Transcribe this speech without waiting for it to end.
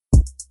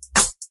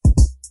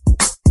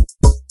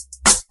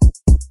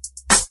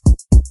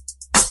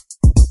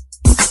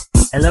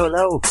Hello,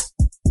 hello.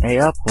 Hey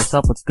up,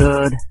 what's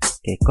good?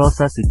 Que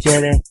cosa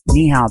sucede?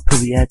 Ni hao,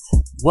 privyet.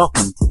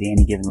 Welcome to the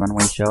Any Given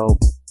Runway show.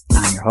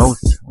 I'm your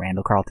host,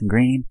 Randall Carlton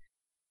Green.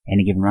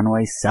 Any Given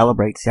Runway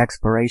celebrates the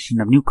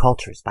exploration of new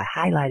cultures by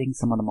highlighting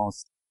some of the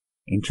most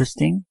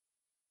interesting,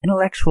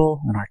 intellectual,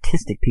 and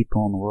artistic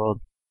people in the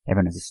world.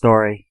 Everyone has a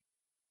story.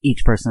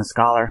 Each person a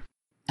scholar.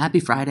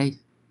 Happy Friday.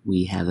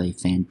 We have a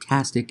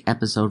fantastic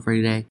episode for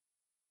you today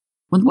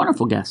with a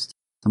wonderful guest,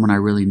 someone I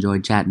really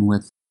enjoyed chatting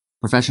with,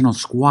 professional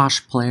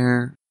squash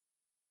player,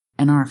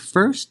 and our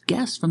first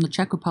guest from the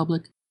Czech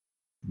Republic,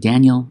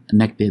 Daniel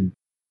Mekbib,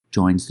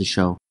 joins the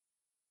show.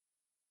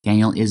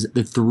 Daniel is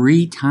the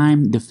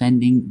three-time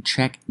defending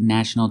Czech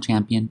national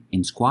champion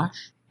in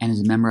squash and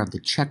is a member of the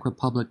Czech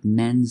Republic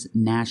men's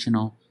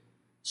national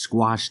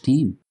squash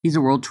team. He's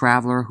a world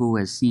traveler who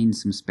has seen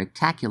some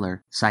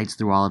spectacular sights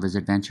through all of his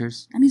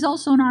adventures, and he's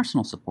also an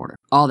Arsenal supporter.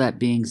 All that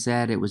being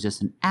said, it was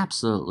just an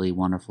absolutely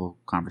wonderful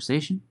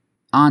conversation.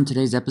 On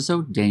today's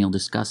episode, Daniel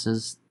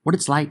discusses what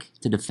it's like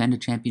to defend a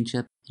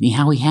championship and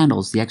how he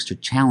handles the extra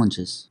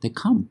challenges that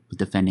come with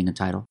defending a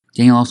title.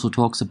 Daniel also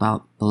talks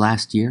about the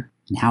last year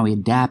and how he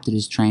adapted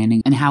his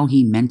training and how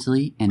he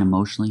mentally and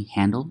emotionally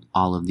handled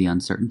all of the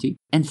uncertainty.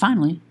 And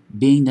finally,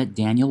 being that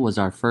Daniel was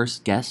our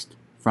first guest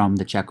from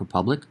the Czech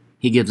Republic,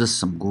 he gives us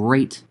some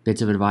great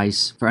bits of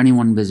advice for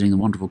anyone visiting the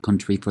wonderful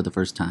country for the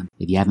first time.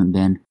 If you haven't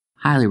been,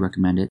 highly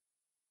recommend it.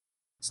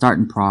 Start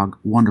in Prague,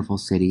 wonderful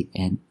city,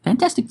 and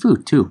fantastic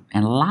food too,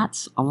 and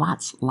lots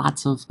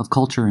of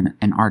culture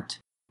and art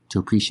to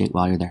appreciate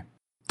while you're there.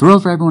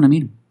 Thrilled for everyone to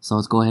meet him. So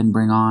let's go ahead and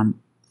bring on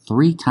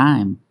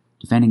three-time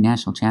defending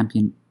national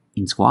champion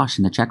in squash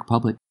in the Czech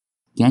Republic,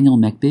 Daniel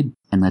Mekbib,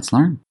 and let's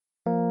learn.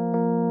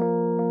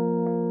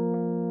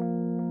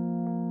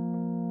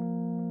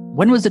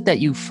 When was it that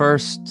you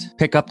first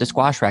picked up the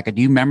squash racket?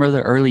 Do you remember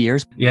the early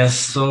years? Yes,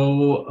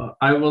 so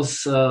I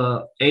was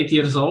 8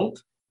 years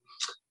old,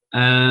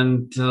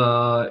 and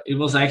it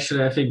was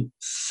actually, I think,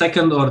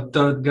 second or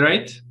third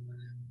grade.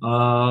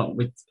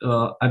 With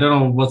I don't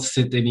know what's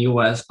it in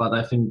US, but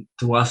I think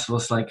to us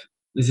was like,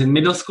 is it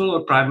middle school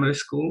or primary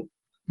school?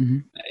 Mm-hmm.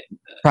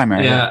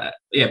 Primary.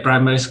 Yeah,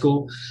 primary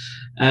school.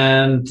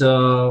 And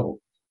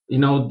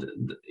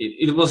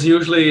it was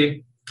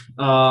usually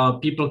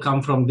people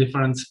come from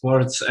different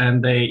sports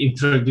and they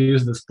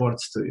introduce the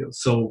sports to you.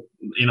 So,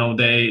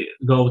 they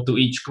go to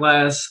each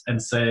class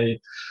and say,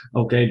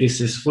 okay,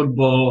 this is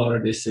football or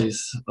this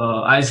is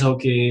ice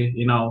hockey,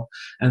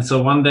 And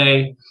so one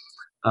day,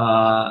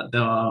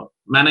 the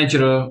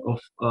manager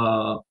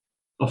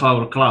of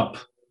our club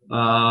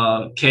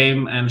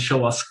came and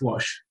showed us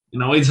squash.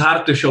 It's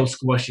hard to show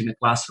squash in a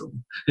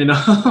classroom,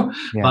 Yeah.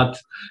 But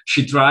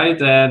she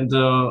tried and,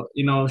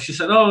 she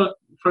said, oh,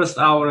 first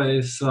hour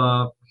is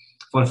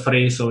for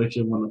free. So if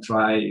you want to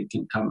try, you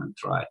can come and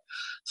try.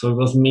 So it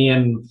was me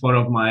and four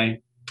of my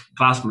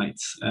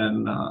classmates.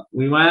 And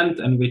we went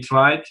and we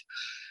tried.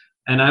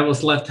 And I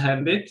was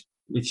left-handed,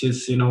 which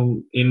is,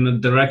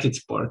 in the racket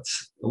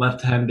sports,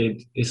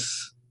 left-handed is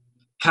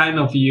kind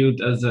of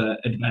viewed as an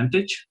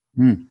advantage.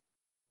 Mm.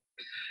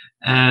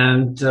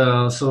 And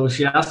so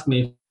she asked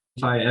me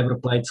if I ever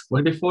played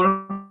squash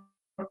before.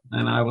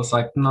 And I was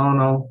like,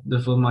 no,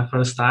 this was my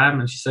first time.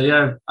 And she said,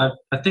 yeah,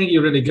 I think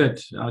you're really good.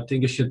 I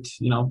think you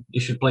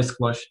should play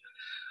squash.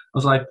 I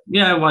was like,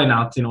 yeah, why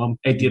not? I'm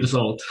 8 years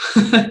old.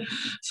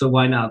 So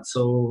why not?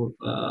 So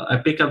I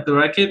picked up the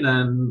racket,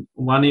 and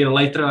 1 year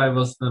later, I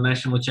was the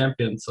national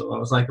champion. So I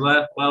was like,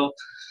 well,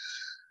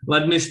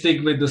 let me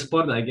stick with the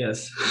sport, I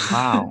guess.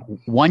 Wow.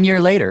 1 year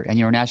later, and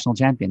you're a national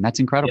champion. That's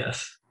incredible.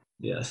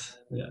 Yes.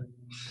 Yeah.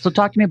 So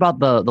talk to me about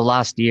the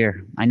last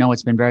year. I know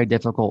it's been very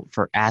difficult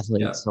for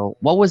athletes. Yeah. So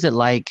what was it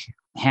like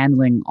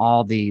handling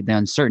all the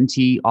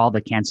uncertainty, all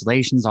the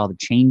cancellations, all the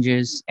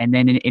changes? And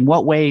then in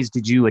what ways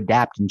did you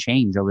adapt and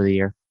change over the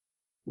year?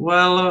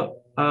 Well,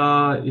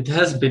 it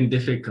has been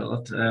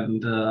difficult.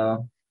 And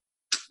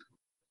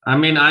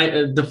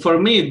for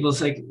me, it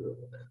was like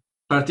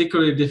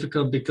particularly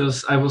difficult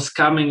because I was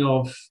coming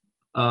off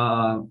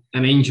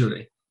an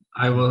injury.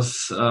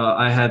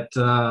 I had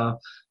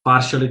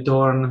partially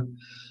torn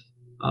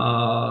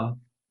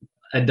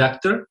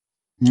adductor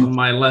on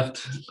my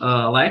left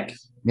leg.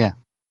 Yeah.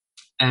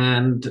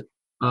 And,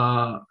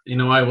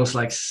 I was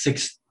like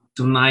 6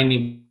 to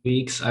 9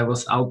 weeks. I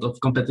was out of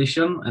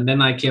competition. And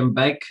then I came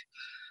back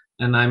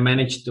and I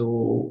managed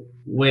to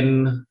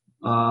win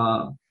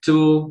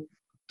two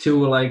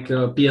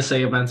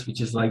PSA events, which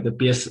is like the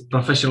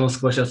Professional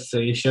Squash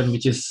Association,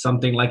 which is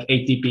something like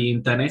ATP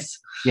in tennis.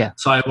 Yeah.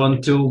 So I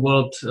won 2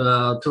 world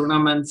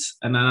tournaments,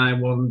 and then I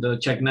won the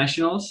Czech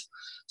nationals.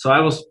 So I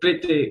was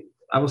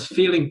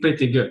feeling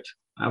pretty good.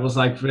 I was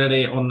like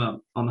really on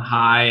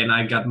high, and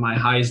I got my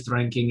highest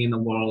ranking in the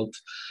world.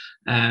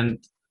 And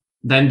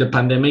then the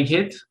pandemic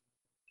hit,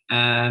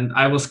 and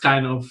I was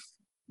kind of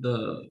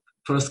the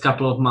first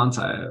couple of months,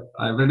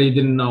 I really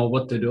didn't know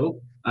what to do.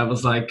 I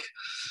was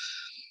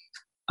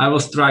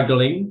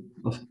struggling.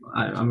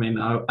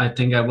 I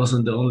think I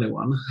wasn't the only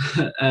one.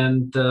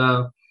 And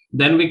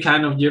then we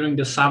kind of, during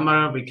the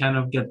summer, we kind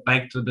of get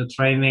back to the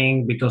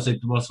training because it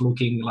was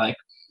looking like,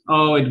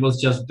 oh, it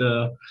was just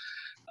the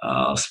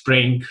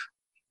spring.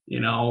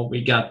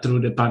 We got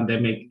through the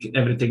pandemic,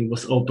 everything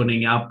was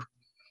opening up.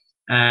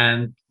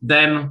 And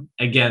then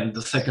again,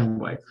 the second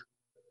wave.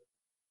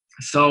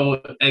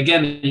 So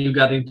again, you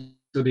got into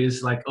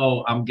this like,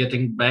 oh, I'm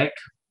getting back,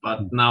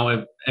 but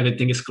now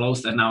everything is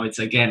closed, and now it's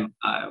again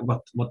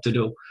what to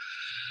do.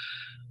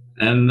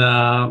 And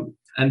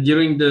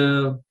during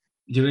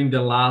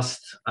the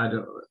last,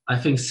 I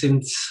think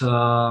since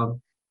what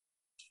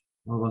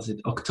was it,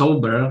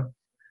 October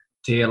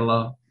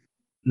till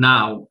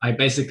now, I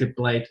basically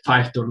played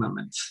 5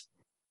 tournaments,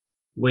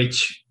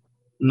 which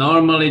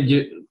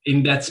normally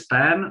in that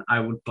span I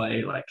would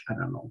play like, I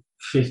don't know,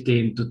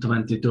 15 to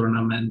 20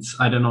 tournaments.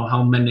 I don't know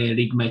how many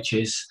league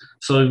matches.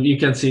 So you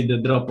can see the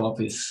drop off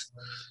is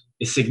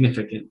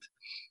significant.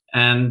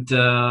 And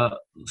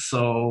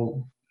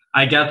so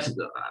I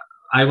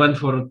went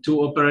for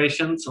 2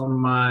 operations on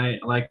my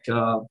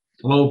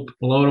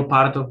lower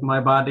part of my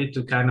body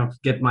to kind of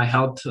get my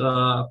health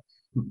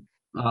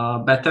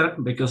better,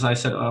 because I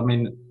said, I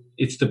mean,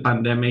 it's the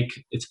pandemic,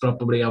 it's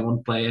probably I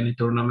won't play any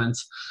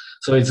tournaments,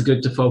 so it's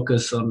good to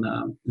focus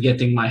on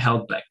getting my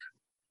health back.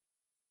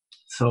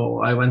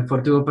 So I went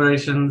for 2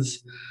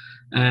 operations,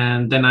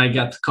 and then I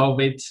got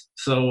COVID.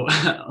 So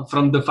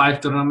from the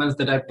 5 tournaments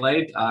that I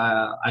played,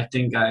 I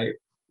think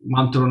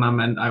one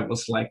tournament I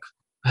was like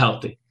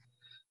healthy.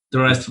 The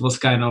rest was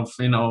kind of,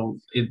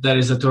 if there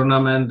is a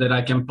tournament that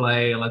I can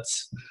play,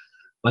 let's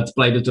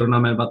play the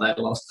tournament, but I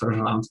lost first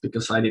rounds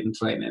because I didn't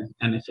train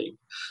anything.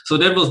 So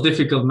that was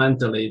difficult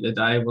mentally, that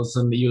I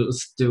wasn't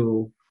used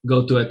to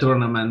go to a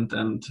tournament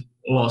and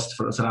lost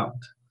first round,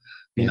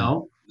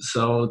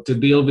 So to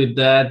deal with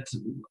that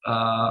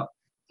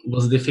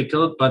was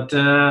difficult. But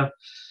I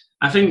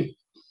think,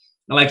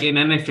 like in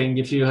anything,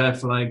 if you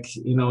have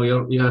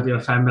you have your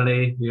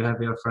family, you have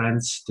your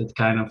friends that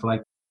kind of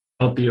like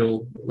help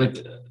you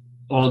with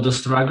all the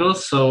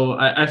struggles. So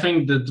I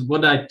think that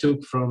what I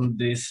took from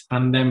this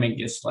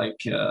pandemic is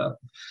like,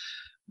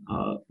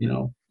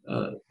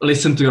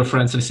 listen to your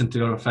friends, listen to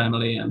your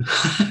family, and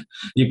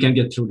you can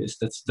get through this.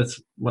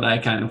 That's what I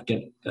kind of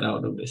get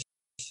out of this.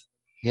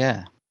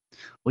 Yeah.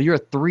 Well, you're a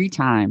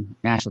 3-time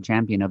national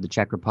champion of the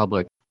Czech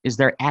Republic. Is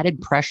there added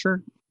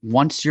pressure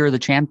once you're the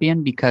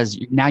champion? Because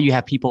now you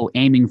have people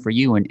aiming for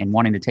you and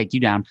wanting to take you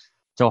down.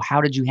 So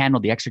how did you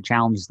handle the extra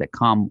challenges that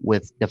come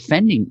with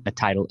defending a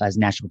title as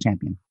national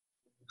champion?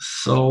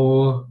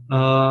 So,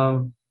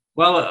 well,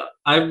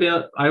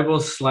 I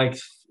was like,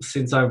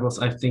 since I was,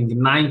 I think,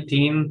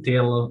 19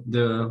 till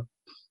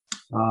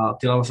I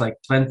was like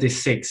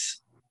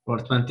 26 or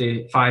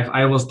 25,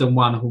 I was the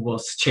one who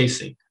was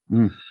chasing.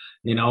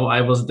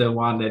 I was the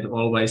one that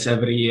always,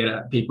 every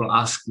year, people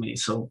ask me,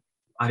 so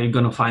are you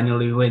going to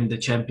finally win the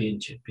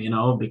championship?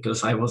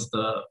 Because I was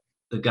the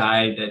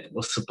guy that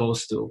was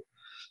supposed to,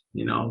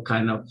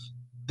 kind of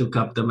took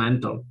up the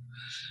mantle.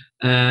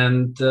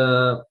 And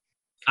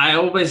I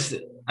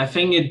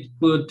think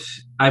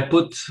I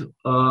put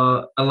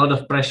a lot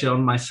of pressure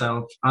on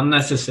myself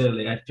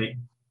unnecessarily, I think.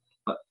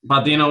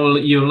 But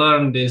you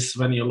learn this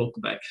when you look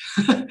back.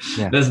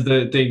 Yeah. That's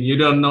the thing. You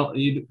don't know,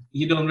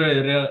 you don't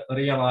really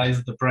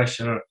realize the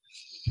pressure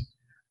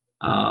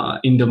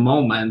in the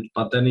moment,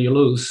 but then you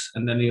lose,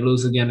 and then you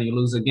lose again, and you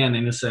lose again,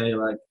 and you say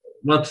like,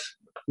 what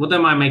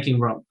am I making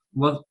wrong?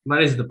 What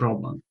is the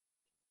problem?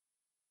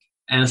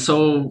 And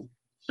so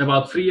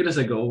about 3 years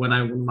ago, when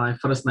I won my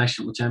first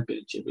national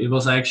championship, it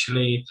was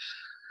actually,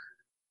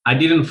 I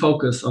didn't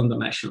focus on the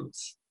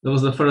nationals. It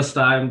was the first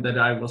time that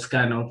I was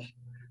I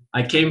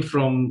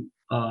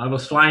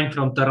was flying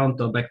from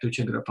Toronto back to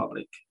Czech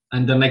Republic.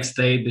 And the next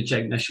day, the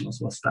Czech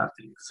nationals was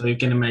starting. So you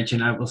can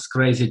imagine I was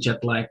crazy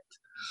jet lagged.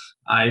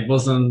 I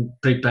wasn't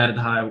prepared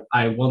how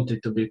I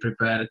wanted to be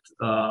prepared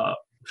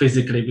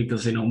physically,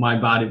 because, my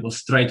body was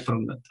straight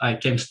from that. I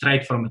came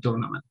straight from a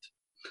tournament.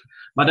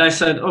 But I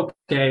said,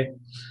 okay,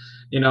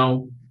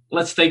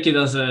 let's take it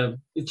as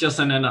it's just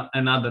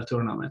another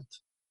tournament.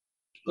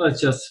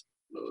 Let's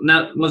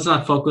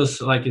not focus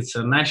like it's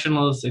a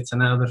nationals, it's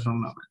another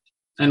tournament.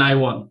 And I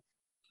won.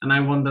 And I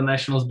won the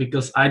nationals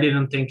because I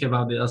didn't think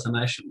about it as a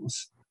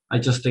nationals. I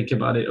just think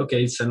about it,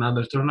 okay, it's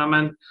another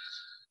tournament,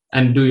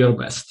 and do your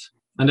best.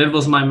 And that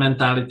was my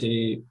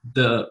mentality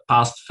the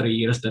past 3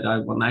 years that I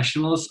won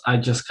nationals. I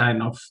just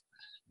kind of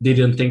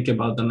didn't think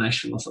about the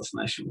nationals as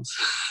nationals,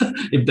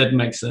 if that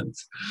makes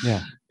sense.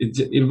 Yeah.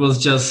 It was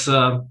just,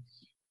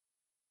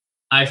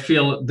 I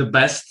feel the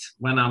best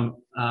when I'm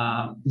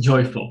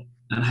joyful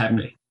and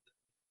happy,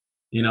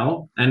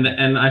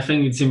 and I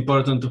think it's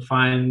important to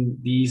find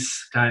these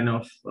kind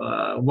of,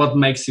 what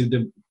makes you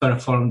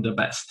perform the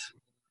best.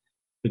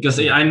 Because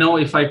I know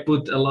if I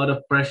put a lot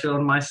of pressure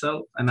on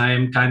myself and I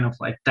am kind of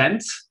like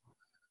tense,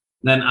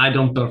 then I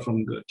don't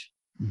perform good.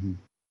 Mm-hmm.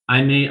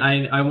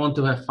 I want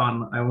to have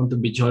fun. I want to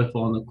be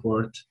joyful on the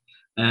court,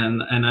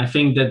 and I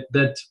think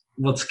that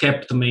what's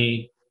kept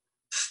me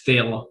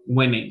still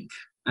winning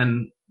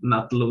and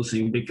not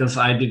losing, because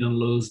I didn't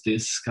lose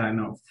this kind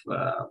of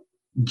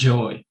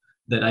joy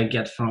that I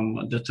get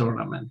from the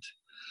tournament.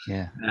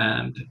 Yeah.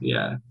 And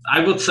yeah,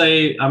 I would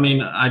say, I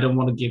mean, I don't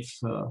want to give,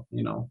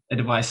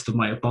 advice to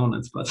my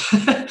opponents, but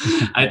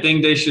I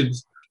think they should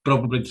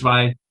probably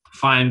try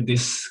find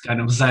this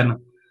kind of Zen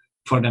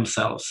for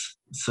themselves.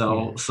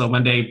 So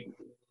when they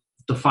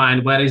to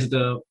find where is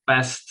the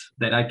best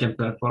that I can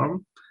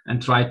perform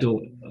and try to,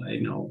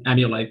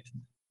 emulate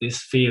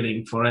this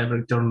feeling for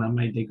every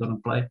tournament they're going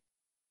to play.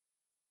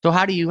 So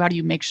how do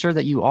you make sure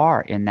that you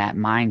are in that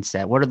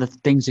mindset? What are the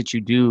things that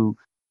you do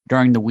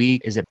during the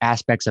week? Is it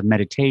aspects of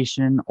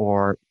meditation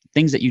or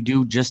things that you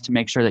do just to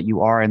make sure that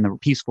you are in the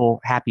peaceful,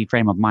 happy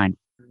frame of mind?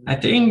 I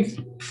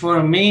think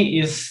for me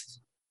it's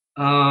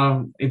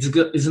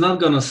good. It's not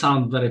gonna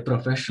sound very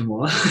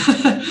professional,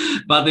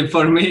 but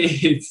for me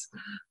it's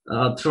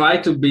try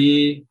to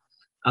be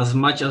as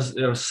much as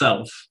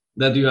yourself,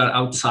 that you are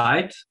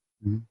outside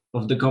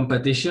of the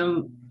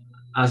competition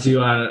as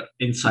you are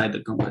inside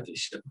the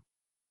competition.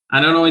 I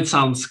don't know, it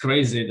sounds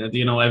crazy that,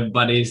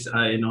 everybody's,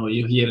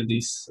 you hear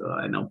these,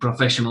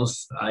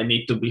 professionals, I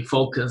need to be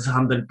focused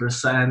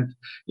 100%,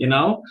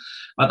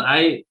 but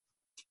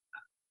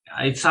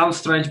it sounds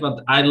strange,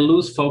 but I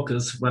lose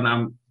focus when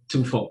I'm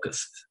too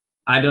focused.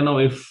 I don't know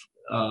if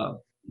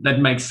that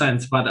makes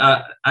sense, but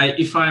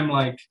if I'm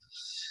like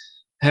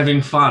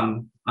having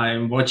fun,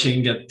 I'm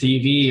watching a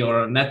TV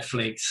or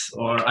Netflix,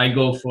 or I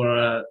go for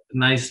a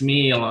nice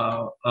meal,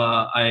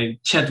 I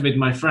chat with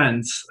my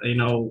friends,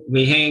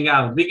 we hang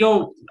out. We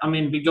go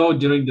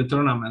during the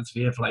tournaments,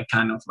 we have like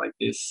kind of like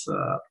this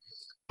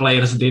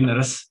players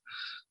dinners,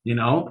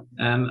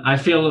 and I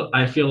feel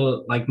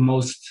like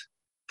most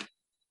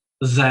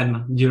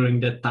zen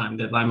during that time,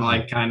 that I'm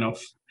like kind of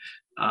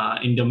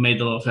in the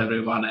middle of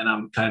everyone, and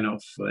I'm kind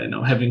of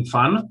having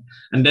fun,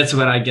 and that's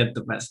where I get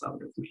the best out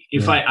of me.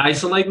 If I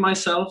isolate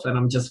myself and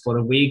I'm just for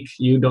a week,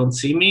 you don't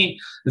see me,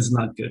 it's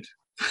not good.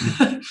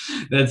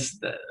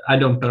 I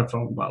don't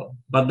perform well.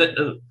 But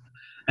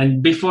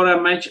and before a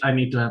match, I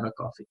need to have a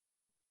coffee.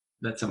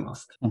 That's a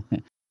must.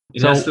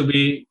 It has to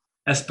be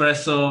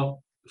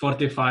espresso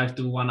 45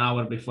 to 1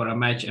 hour before a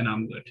match, and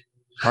I'm good.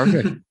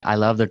 Perfect. I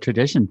love the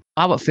tradition.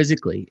 How about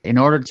physically? In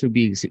order to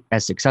be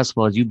as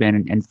successful as you've been,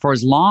 and for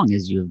as long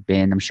as you've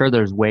been, I'm sure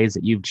there's ways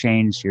that you've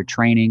changed your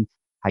training,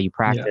 how you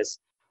practice.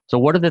 So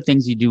what are the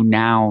things you do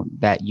now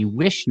that you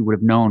wish you would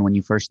have known when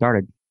you first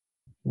started?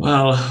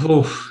 Well,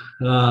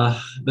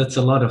 that's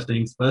a lot of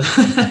things. But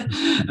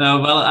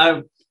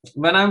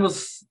when I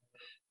was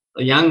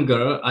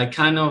younger, I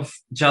kind of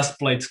just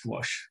played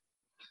squash.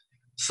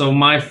 So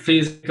my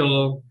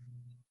physical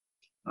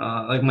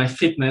my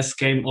fitness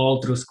came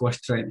all through squash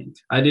training.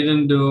 I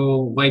didn't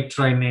do weight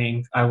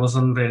training. I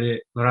wasn't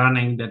really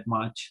running that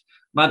much,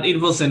 but it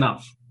was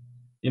enough.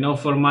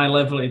 For my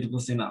level, it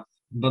was enough.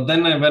 But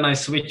then when I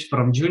switched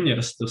from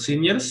juniors to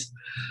seniors,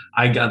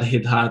 I got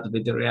hit hard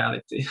with the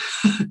reality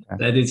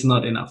that it's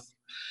not enough.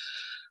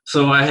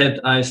 So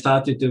I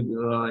started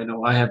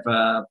to, I have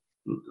a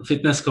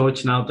fitness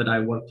coach now that I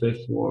work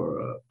with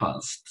for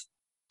past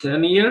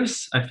 10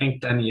 years, I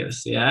think 10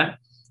 years. Yeah.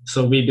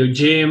 So we do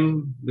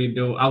gym, we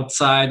do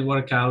outside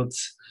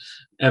workouts.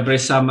 Every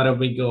summer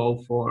we go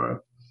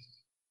for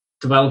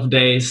 12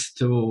 days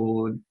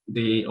to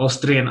the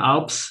Austrian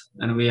Alps,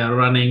 and we are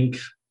running,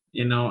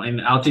 in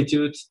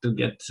altitude to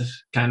get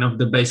kind of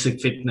the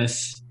basic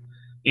fitness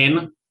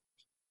in.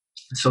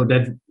 So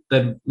that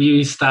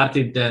we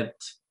started that,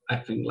 I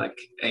think, like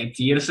 8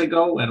 years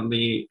ago, and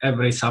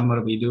every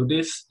summer we do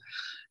this.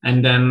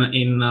 And then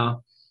in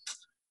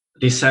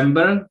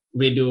December,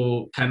 we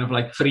do kind of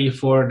like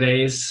 3-4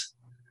 days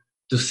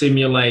to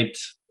simulate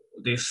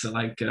this,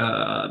 like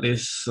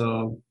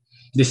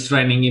this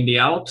training in the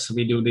Alps.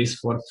 We do this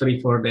for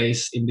 3-4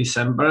 days in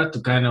December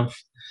to kind of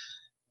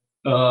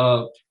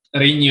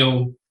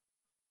renew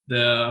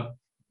the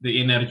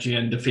energy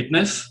and the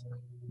fitness.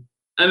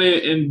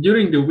 And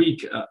during the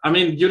week,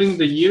 during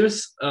the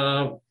years,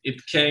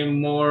 it came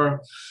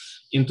more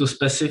into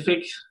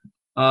specific.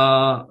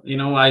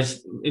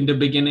 In the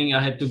beginning,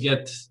 I had to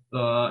get,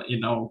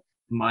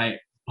 my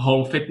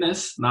whole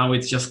fitness. Now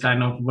it's just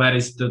kind of where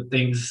is the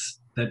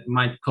things that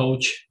my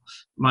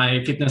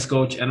fitness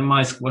coach and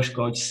my squash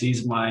coach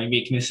sees my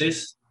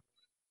weaknesses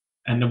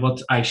and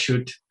what I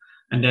should.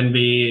 And then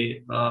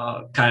we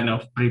kind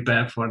of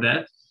prepare for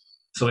that.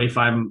 So if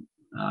I'm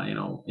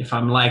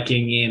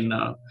lacking in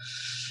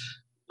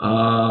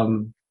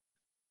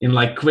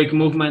like quick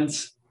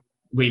movements,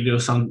 we do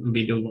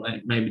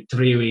like maybe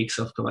 3 weeks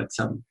of like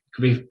some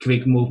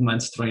quick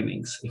movements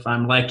trainings. If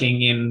I'm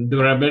lacking in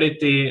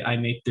durability, I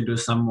need to do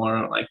some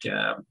more like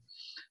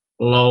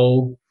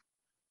low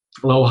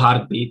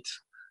heartbeat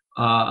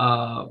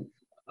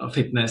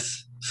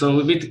fitness. So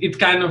it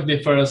kind of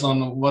differs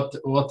on what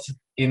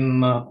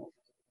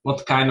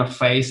kind of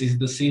phase is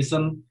the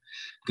season,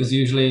 because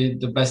usually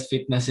the best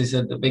fitness is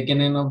at the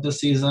beginning of the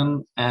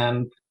season,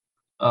 and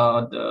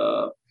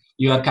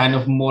you are kind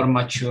of more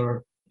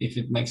mature, if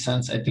it makes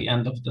sense, at the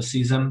end of the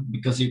season,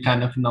 because you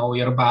kind of know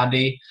your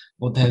body,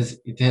 what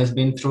it has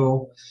been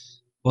through,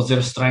 what's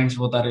your strengths,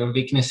 what are your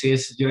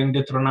weaknesses during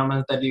the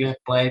tournament that you have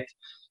played.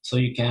 so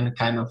you can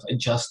kind of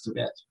adjust to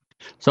that.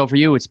 So for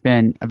you, it's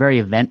been a very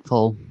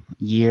eventful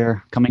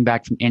year, coming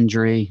back from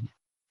injury,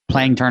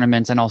 playing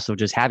tournaments, and also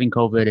just having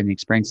COVID and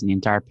experiencing the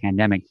entire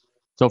pandemic.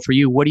 So for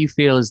you, what do you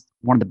feel is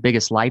one of the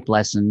biggest life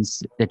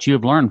lessons that you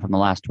have learned from the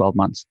last 12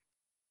 months?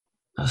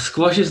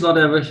 Squash is not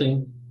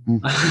everything.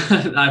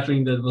 I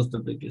think that was the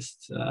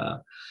biggest.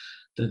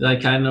 That I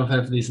kind of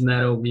have this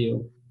narrow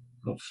view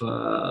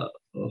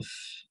of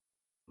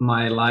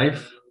my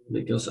life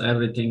because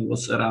everything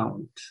was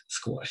around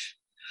squash.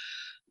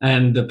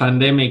 And the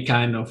pandemic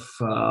kind of,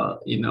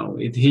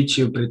 it hits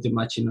you pretty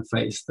much in the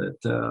face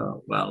that,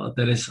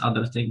 there is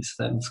other things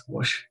than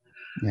squash.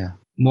 Yeah.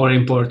 More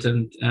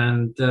important.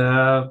 And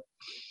so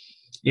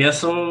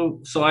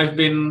I've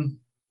been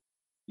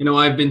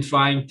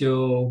trying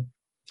to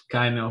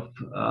kind of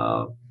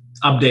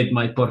update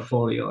my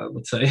portfolio, I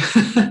would say,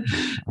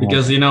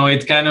 because,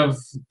 it kind of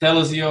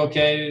tells you,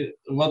 okay,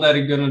 what are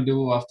you going to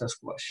do after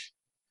squash?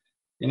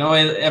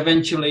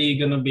 Eventually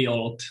you're going to be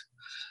old.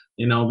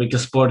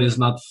 Because sport is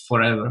not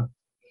forever.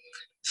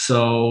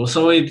 So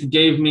it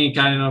gave me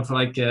kind of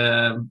like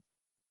a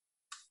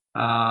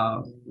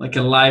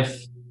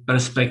life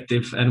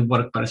perspective and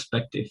work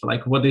perspective.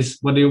 Like what do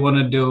you want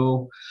to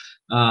do?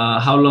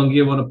 How long do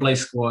you want to play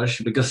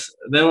squash? Because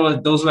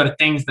those were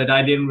things that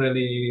I didn't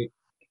really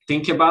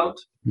think about.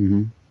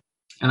 Mm-hmm.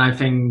 And I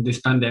think this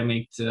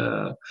pandemic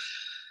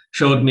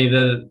showed me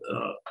that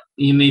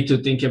you need to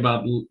think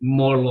about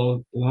more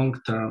long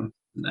term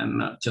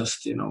than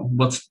just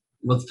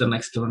what's the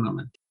next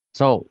tournament.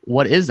 So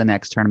what is the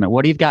next tournament?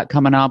 What do you've got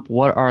coming up?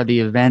 What are the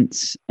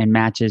events and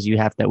matches you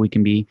have that we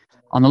can be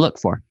on the look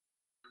for?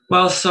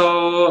 Well,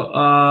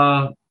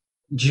 so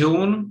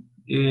June,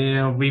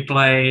 we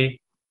play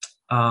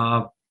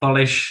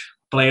Polish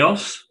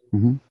playoffs.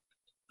 Mm-hmm.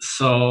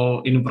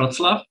 So in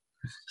Wrocław.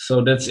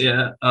 So that's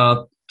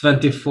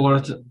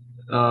 24th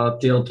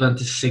till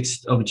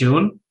 26th of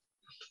June.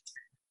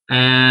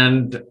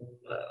 And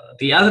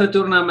the other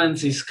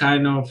tournaments is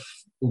kind of,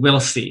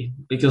 we'll see,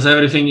 because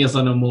everything is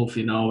on a move.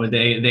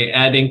 They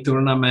adding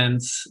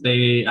tournaments.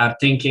 They are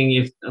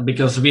thinking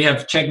because we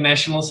have Czech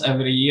nationals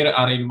every year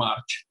are in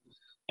March,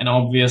 and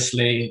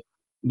obviously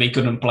we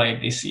couldn't play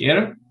this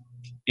year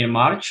in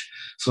March,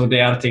 so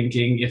they are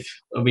thinking if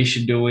we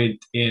should do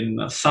it in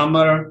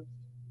summer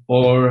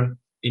or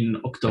in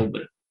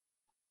October.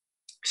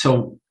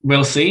 So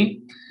we'll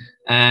see.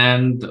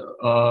 And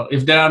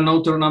if there are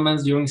no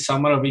tournaments during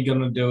summer, we're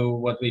going to do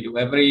what we do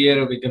every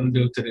year. We're going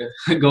to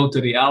go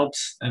to the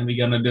Alps, and we're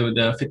going to do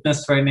the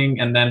fitness training.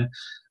 And then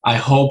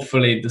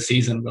hopefully the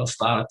season will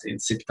start in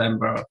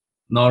September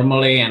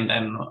normally. And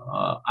then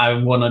I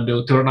want to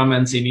do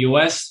tournaments in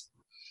US.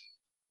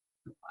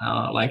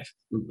 Like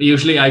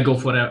usually I go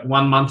for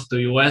 1 month to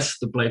US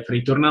to play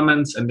 3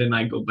 tournaments, and then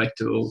I go back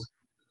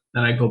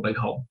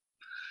home.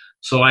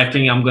 So I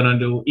think I'm going to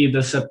do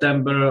either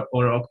September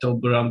or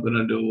October. I'm going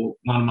to do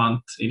 1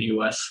 month in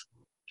US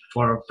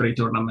for 3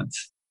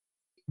 tournaments.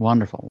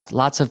 Wonderful.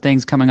 Lots of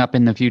things coming up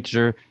in the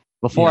future.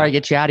 Before I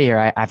get you out of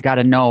here, I've got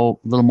to know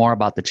a little more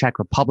about the Czech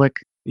Republic.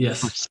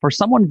 Yes. For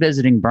someone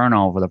visiting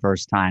Brno for the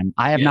first time,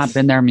 I have not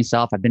been there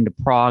myself. I've been to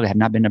Prague. I have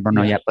not been to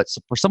Brno yet. But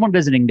for someone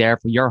visiting there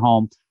for your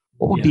home,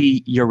 what would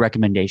be your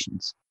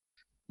recommendations?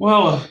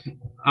 Well,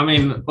 I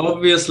mean,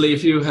 obviously,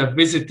 if you have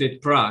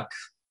visited Prague,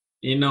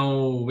 we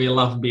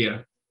love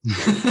beer.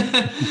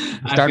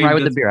 Starting right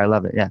with the beer. I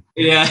love it. Yeah.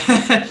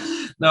 Yeah.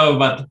 No,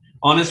 but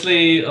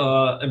honestly,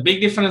 a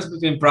big difference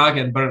between Prague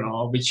and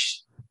Brno,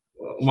 which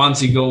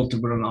once you go to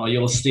Brno,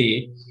 you'll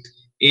see,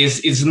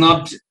 is it's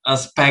not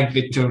as packed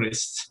with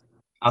tourists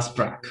as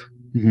Prague.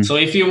 Mm-hmm. So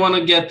if you want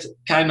to get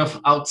kind of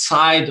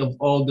outside of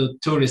all the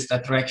tourist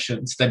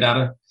attractions that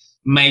are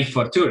made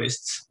for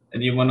tourists,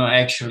 and you want to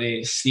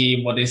actually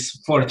see what is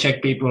for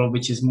Czech people,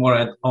 which is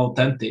more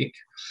authentic,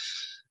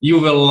 you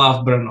will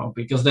love Brno,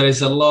 because there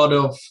is a lot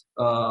of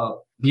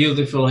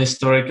beautiful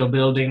historical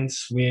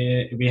buildings.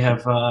 We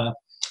have a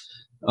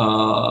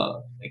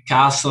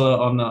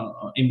castle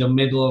in the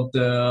middle of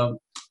the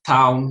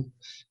town.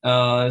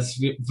 It's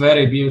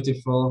very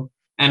beautiful.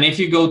 And if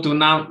you go to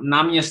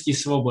Náměstí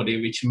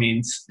Svobody, which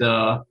means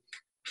the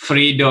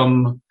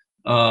Freedom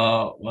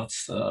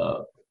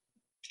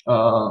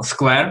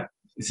Square,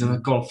 it's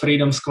called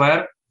Freedom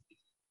Square.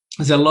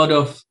 There's a lot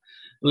of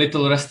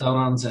little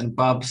restaurants and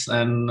pubs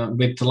and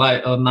with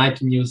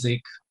night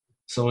music.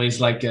 So it's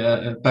like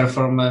a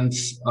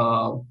performance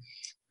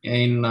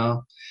in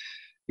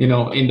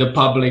the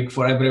public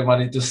for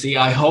everybody to see.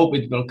 I hope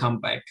it will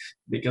come back,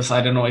 because I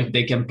don't know if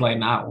they can play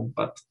now,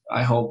 but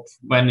I hope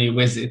when you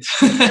visit,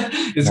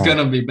 it's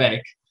gonna be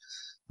back.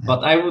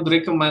 But I would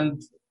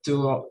recommend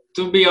to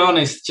be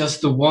honest,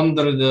 just to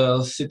wander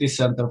the city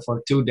center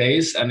for 2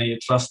 days, and you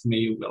trust me,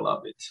 you will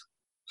love it.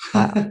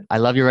 I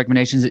love your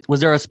recommendations. Was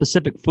there a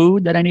specific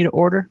food that I need to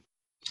order?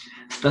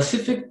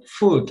 Specific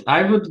food?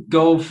 I would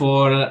go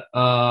for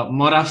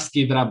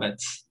Moravský vrabec.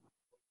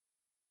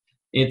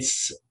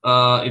 It's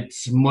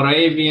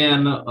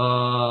Moravian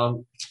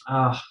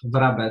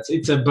vrabec.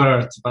 It's a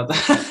bird, but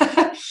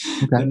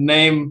the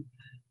name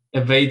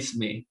evades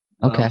me.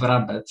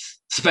 Vrabec.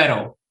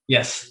 Sparrow.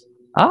 Yes.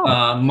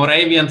 Oh,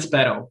 Moravian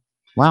sparrow.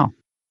 wow.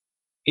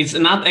 It's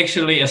not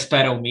actually a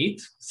sparrow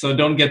meat, so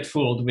don't get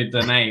fooled with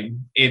the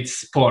name.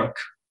 It's pork.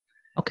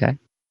 Okay.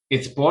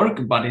 It's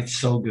pork, but it's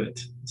so good.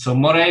 So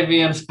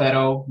Moravian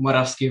sparrow,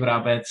 Moravský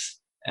vrabec,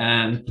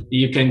 and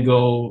you can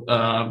go.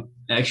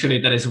 Actually,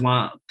 there is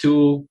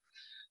two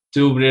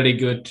really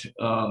good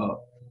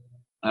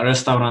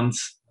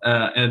restaurants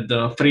at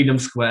the Freedom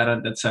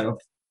Square that serve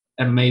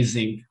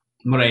amazing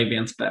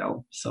Moravian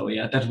sparrow. So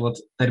yeah, that would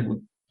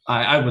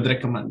I would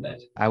recommend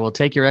that. I will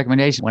take your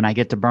recommendation when I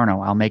get to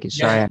Brno. I'll make it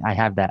sure I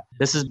have that.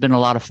 This has been a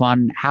lot of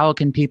fun. How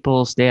can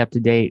people stay up to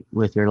date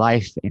with your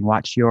life and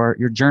watch your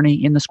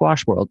journey in the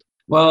squash world?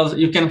 Well,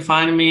 you can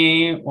find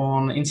me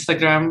on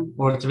Instagram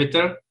or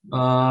Twitter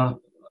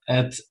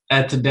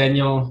at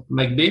Daniel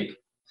McBeeb,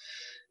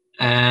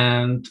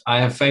 and I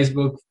have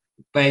Facebook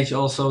page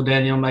also,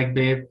 Daniel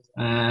McBeeb,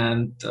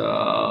 and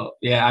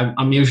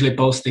I'm usually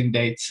posting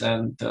dates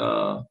and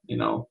the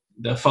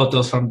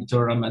photos from the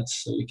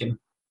tournaments, so you can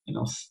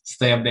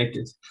stay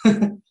updated.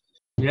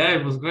 Yeah,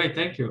 it was great.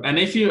 Thank you. And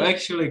if you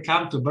actually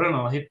come to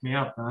Brno, hit me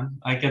up, man.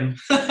 I can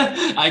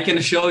I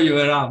can show you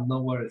around.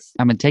 No worries.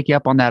 I'm gonna take you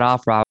up on that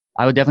offer.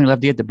 I would definitely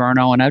love to get to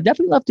Brno, and I would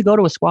definitely love to go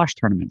to a squash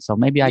tournament. So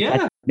maybe I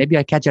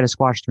catch you at a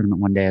squash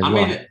tournament one day as well.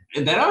 I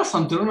mean, there are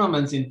some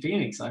tournaments in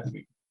Phoenix, I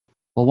think.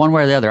 Well, one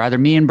way or the other, either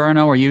me in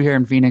Brno or you here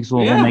in Phoenix,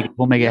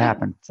 we'll make it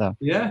happen. So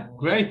yeah,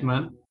 great,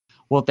 man.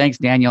 Well, thanks,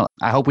 Daniel.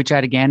 I hope we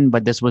chat again.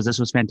 But this was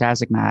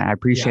fantastic, and I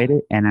appreciate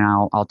it. And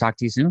I'll talk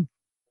to you soon.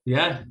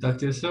 Yeah, talk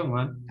to you soon,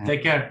 man.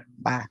 Take care.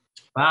 Bye.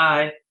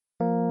 Bye.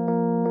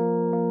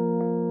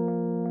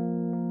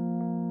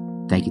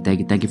 Thank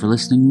you for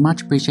listening.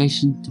 Much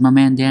appreciation to my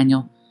man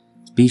Daniel.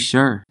 Be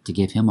sure to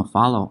give him a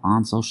follow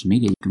on social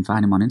media. You can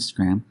find him on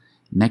Instagram,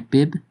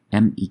 Mekbib,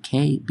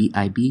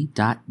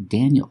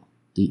 MEKBIB.Daniel,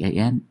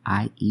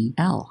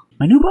 DANIEL.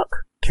 My new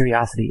book,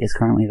 Curiosity, is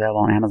currently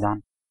available on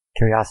Amazon.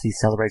 Curiosity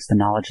celebrates the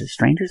knowledge that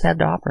strangers have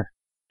to offer.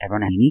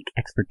 Everyone has unique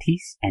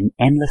expertise and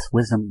endless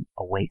wisdom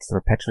awaits the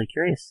perpetually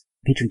curious.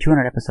 Featuring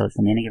 200 episodes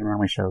from the Any Given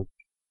Runway show,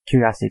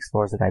 Curiosity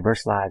explores the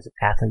diverse lives of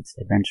athletes,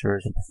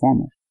 adventurers, and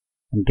performers.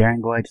 From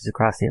daring voyages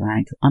across the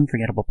Atlantic to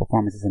unforgettable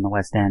performances in the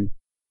West End,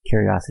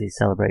 Curiosity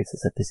celebrates the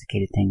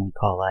sophisticated thing we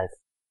call life.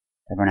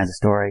 Everyone has a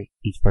story,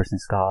 each person a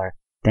scholar.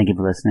 Thank you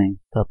for listening.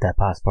 Fill up that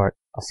passport.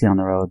 I'll see you on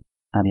the road.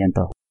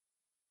 Aviento.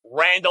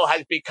 Randall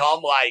has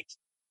become like,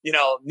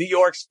 New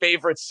York's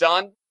favorite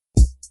son.